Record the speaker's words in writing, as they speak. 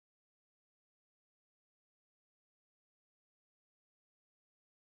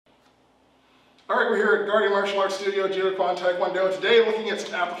All right, we're here at Guardian Martial Arts Studio, Jiu-Jitsu Taekwondo. Today, looking at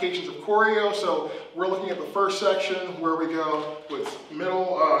some applications of Koryo. So we're looking at the first section where we go with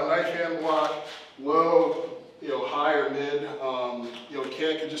middle knife hand block, low, high or mid,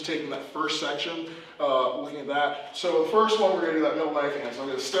 kick, and just taking that first section, looking at that. So the first one, we're going to do that middle knife hand. So I'm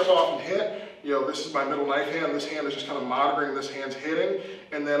going to step off and hit. This is my middle knife hand. This hand is just kind of monitoring this hand's hitting,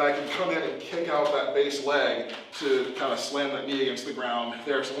 and then I can come in and kick out that base leg to kind of slam that knee against the ground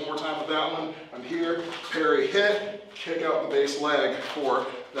there. So one more time with that one. I'm here, parry, hit, kick out the base leg for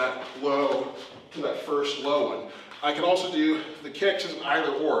that low, to that first low one. I can also do the kicks as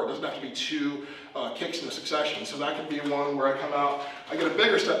either or. It doesn't have to be two kicks in a succession. So that could be one where I come out, I get a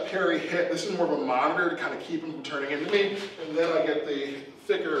bigger step, parry, hit. This is more of a monitor to kind of keep him from turning into me. And then I get the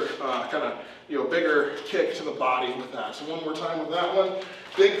thicker, bigger kick to the body with that. So one more time with that one.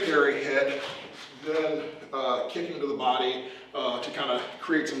 Big parry hit, then kicking to the body to kind of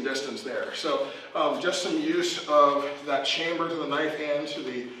create some distance there. So just some use of that chamber to the knife hand, to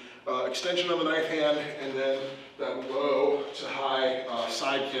the extension of the knife hand, and then that low to high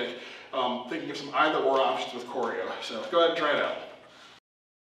side kick. Thinking of some either or options with Koryo. So go ahead and try it out.